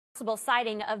possible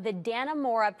sighting of the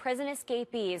Dannemora prison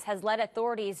escapees has led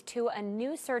authorities to a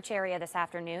new search area this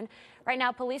afternoon. Right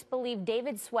now, police believe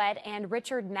David Sweat and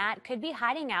Richard Matt could be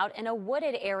hiding out in a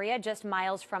wooded area just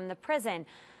miles from the prison.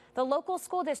 The local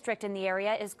school district in the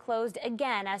area is closed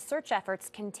again as search efforts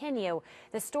continue.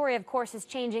 The story, of course, is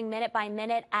changing minute by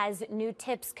minute as new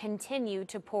tips continue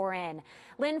to pour in.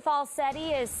 Lynn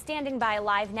Falsetti is standing by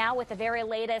live now with the very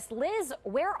latest. Liz,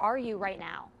 where are you right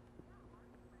now?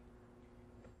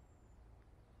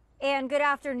 And good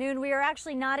afternoon. We are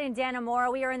actually not in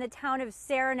Dannemora. We are in the town of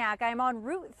Saranac. I'm on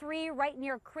Route 3 right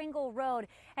near Kringle Road.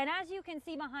 And as you can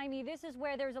see behind me, this is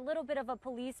where there's a little bit of a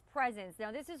police presence.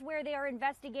 Now, this is where they are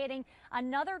investigating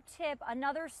another tip,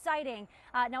 another sighting.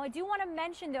 Now, I do want to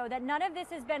mention, though, that none of this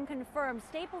has been confirmed.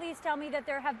 State police tell me that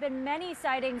there have been many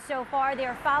sightings so far. They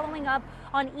are following up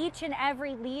on each and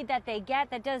every lead that they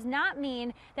get. That does not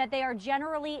mean that they are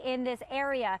generally in this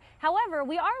area. However,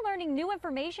 we are learning new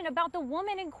information about the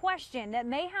woman in question that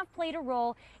may have played a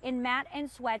role in Matt and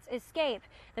Sweat's escape.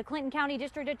 The Clinton County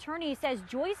District Attorney says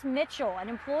Joyce Mitchell, an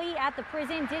employee at the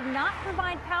prison, did not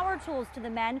provide power tools to the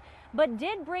men, but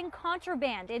did bring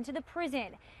contraband into the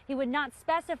prison. He would not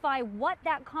specify what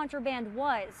that contraband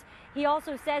was. He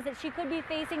also says that she could be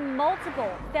facing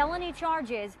multiple felony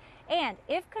charges and,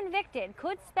 if convicted,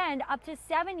 could spend up to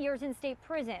 7 years in state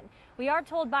prison. We are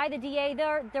told by the DA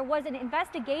there was an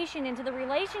investigation into the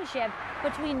relationship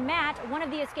between Matt, one of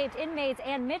the escaped inmates,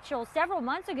 and Mitchell several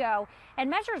months ago, and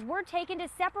measures were taken to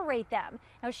separate them.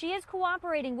 Now, she is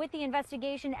cooperating with the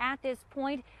investigation at this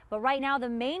point, but right now the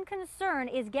main concern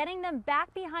is getting them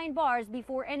back behind bars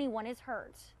before anyone is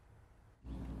hurt.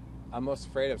 I'm most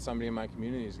afraid of somebody in my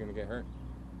community is going to get hurt.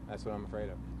 That's what I'm afraid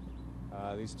of.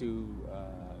 These two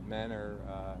men are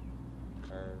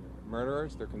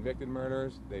murderers. They're convicted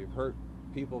murderers. They've hurt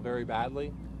people very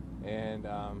badly, and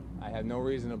I have no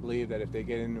reason to believe that if they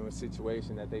get into a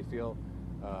situation that they feel,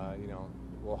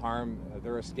 will harm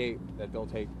their escape, that they'll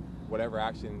take whatever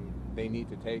action they need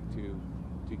to take to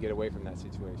get away from that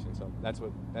situation. So that's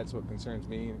what concerns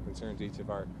me and concerns each of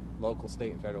our local,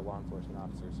 state, and federal law enforcement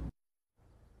officers.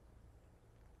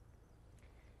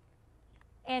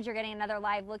 And you're getting another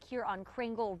live look here on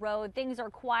Kringle Road. Things are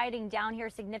quieting down here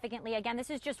significantly. Again, this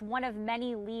is just one of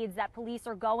many leads that police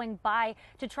are going by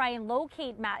to try and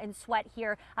locate Matt and Sweat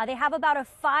here. They have about a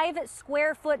 5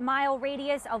 square foot mile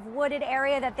radius of wooded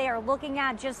area that they are looking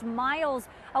at just miles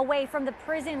away from the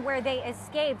prison where they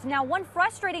escaped. Now, one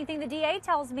frustrating thing the DA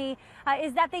tells me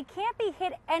is that they can't be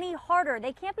hit any harder.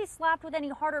 They can't be slapped with any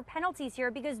harder penalties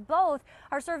here because both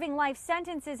are serving life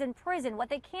sentences in prison. What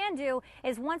they can do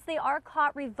is once they are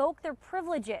caught, revoke their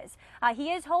privileges.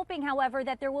 He is hoping, however,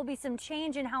 that there will be some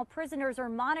change in how prisoners are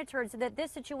monitored so that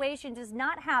this situation does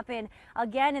not happen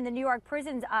again in the New York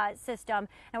prison system.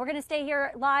 And we're going to stay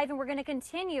here live and we're going to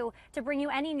continue to bring you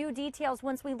any new details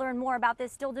once we learn more about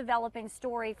this still developing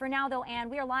story. For now, though, Ann,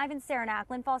 we are live in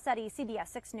Saranac. Lynn Falsetti, CBS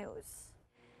 6 News.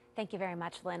 Thank you very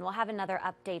much, Lynn. We'll have another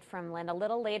update from Lynn a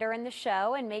little later in the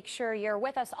show, and make sure you're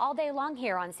with us all day long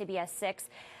here on CBS 6.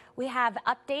 We have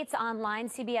updates online,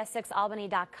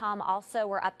 CBS6Albany.com. Also,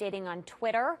 we're updating on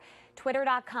Twitter,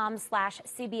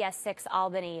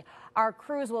 twitter.com/CBS6Albany. Our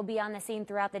crews will be on the scene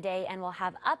throughout the day, and we'll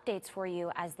have updates for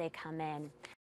you as they come in.